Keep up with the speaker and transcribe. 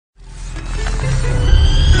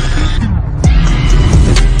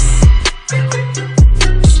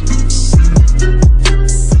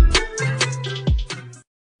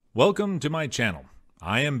Welcome to my channel.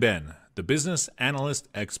 I am Ben, the business analyst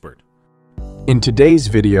expert. In today's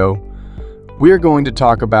video, we are going to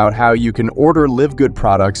talk about how you can order Livegood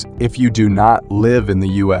products if you do not live in the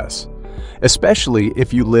US, especially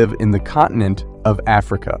if you live in the continent of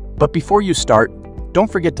Africa. But before you start,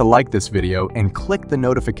 don't forget to like this video and click the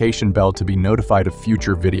notification bell to be notified of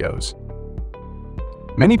future videos.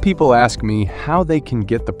 Many people ask me how they can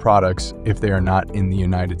get the products if they are not in the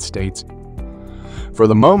United States. For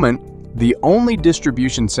the moment, the only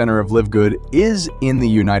distribution center of Livegood is in the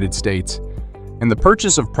United States, and the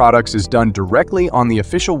purchase of products is done directly on the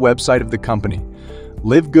official website of the company.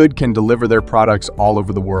 Livegood can deliver their products all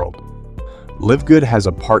over the world. Livegood has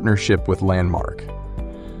a partnership with Landmark,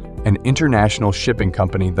 an international shipping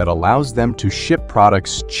company that allows them to ship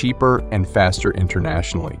products cheaper and faster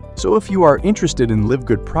internationally. So if you are interested in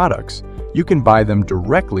Livegood products, you can buy them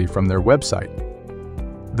directly from their website.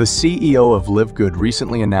 The CEO of Livegood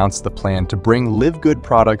recently announced the plan to bring Livegood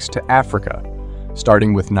products to Africa,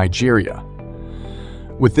 starting with Nigeria.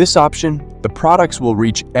 With this option, the products will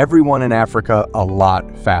reach everyone in Africa a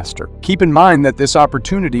lot faster. Keep in mind that this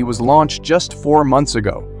opportunity was launched just 4 months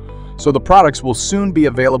ago, so the products will soon be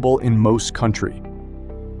available in most countries.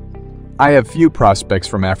 I have few prospects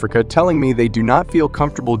from Africa telling me they do not feel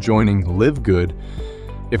comfortable joining Livegood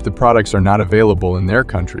if the products are not available in their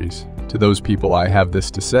countries. To those people, I have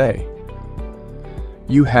this to say.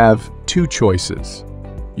 You have two choices.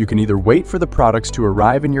 You can either wait for the products to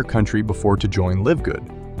arrive in your country before to join Livegood.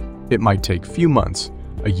 It might take few months,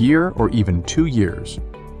 a year, or even 2 years.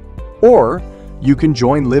 Or you can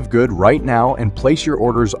join Livegood right now and place your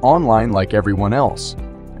orders online like everyone else.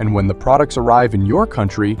 And when the products arrive in your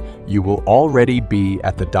country, you will already be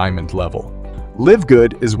at the diamond level.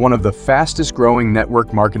 Livegood is one of the fastest growing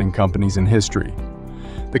network marketing companies in history.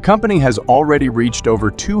 The company has already reached over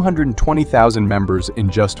 220,000 members in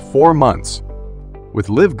just 4 months. With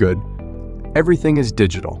Livegood, everything is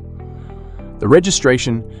digital. The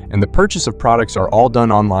registration and the purchase of products are all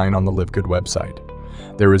done online on the Livegood website.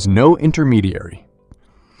 There is no intermediary.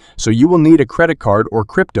 So you will need a credit card or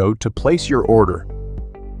crypto to place your order.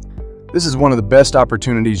 This is one of the best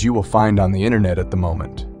opportunities you will find on the internet at the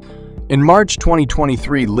moment. In March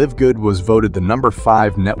 2023, Livegood was voted the number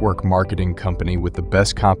 5 network marketing company with the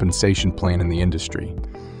best compensation plan in the industry.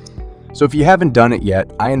 So if you haven't done it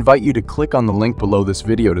yet, I invite you to click on the link below this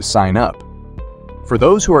video to sign up. For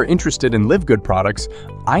those who are interested in Livegood products,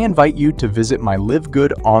 I invite you to visit my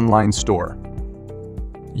Livegood online store.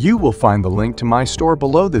 You will find the link to my store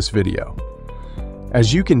below this video.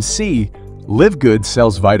 As you can see, Livegood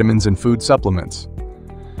sells vitamins and food supplements.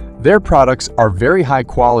 Their products are very high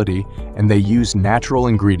quality and they use natural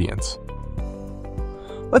ingredients.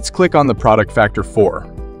 Let's click on the product Factor 4,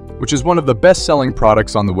 which is one of the best-selling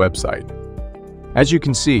products on the website. As you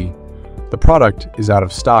can see, the product is out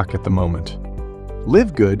of stock at the moment.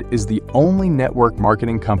 Livegood is the only network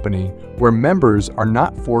marketing company where members are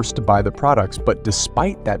not forced to buy the products, but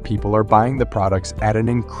despite that, people are buying the products at an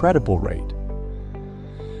incredible rate.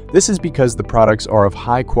 This is because the products are of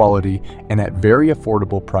high quality and at very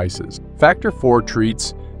affordable prices. Factor 4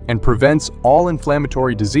 treats and prevents all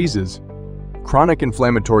inflammatory diseases. Chronic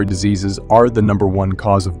inflammatory diseases are the #1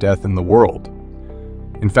 cause of death in the world.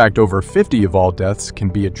 In fact, over 50% of all deaths can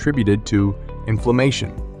be attributed to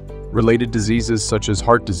inflammation. Related diseases such as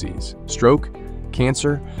heart disease, stroke,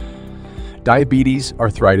 cancer, diabetes,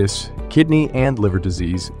 arthritis, kidney and liver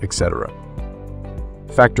disease, etc.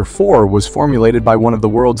 Factor 4 was formulated by one of the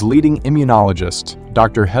world's leading immunologists,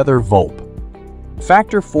 Dr. Heather Volpe.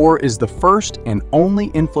 Factor 4 is the first and only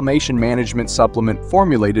inflammation management supplement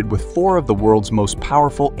formulated with 4 of the world's most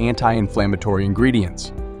powerful anti-inflammatory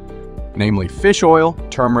ingredients, namely fish oil,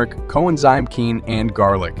 turmeric, coenzyme Q, and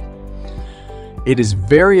garlic. It is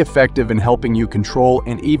very effective in helping you control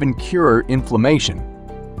and even cure inflammation.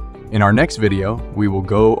 In our next video, we will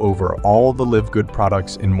go over all the Livegood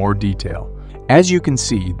products in more detail. As you can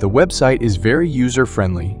see, the website is very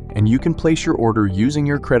user-friendly and you can place your order using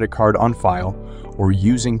your credit card on file or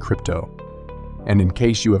using crypto. And in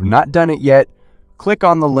case you have not done it yet, click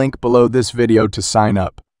on the link below this video to sign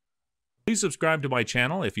up. Please subscribe to my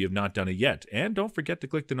channel if you have not done it yet, and don't forget to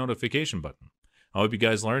click the notification button. I hope you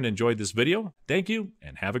guys learned and enjoyed this video. Thank you,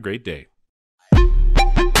 and have a great day.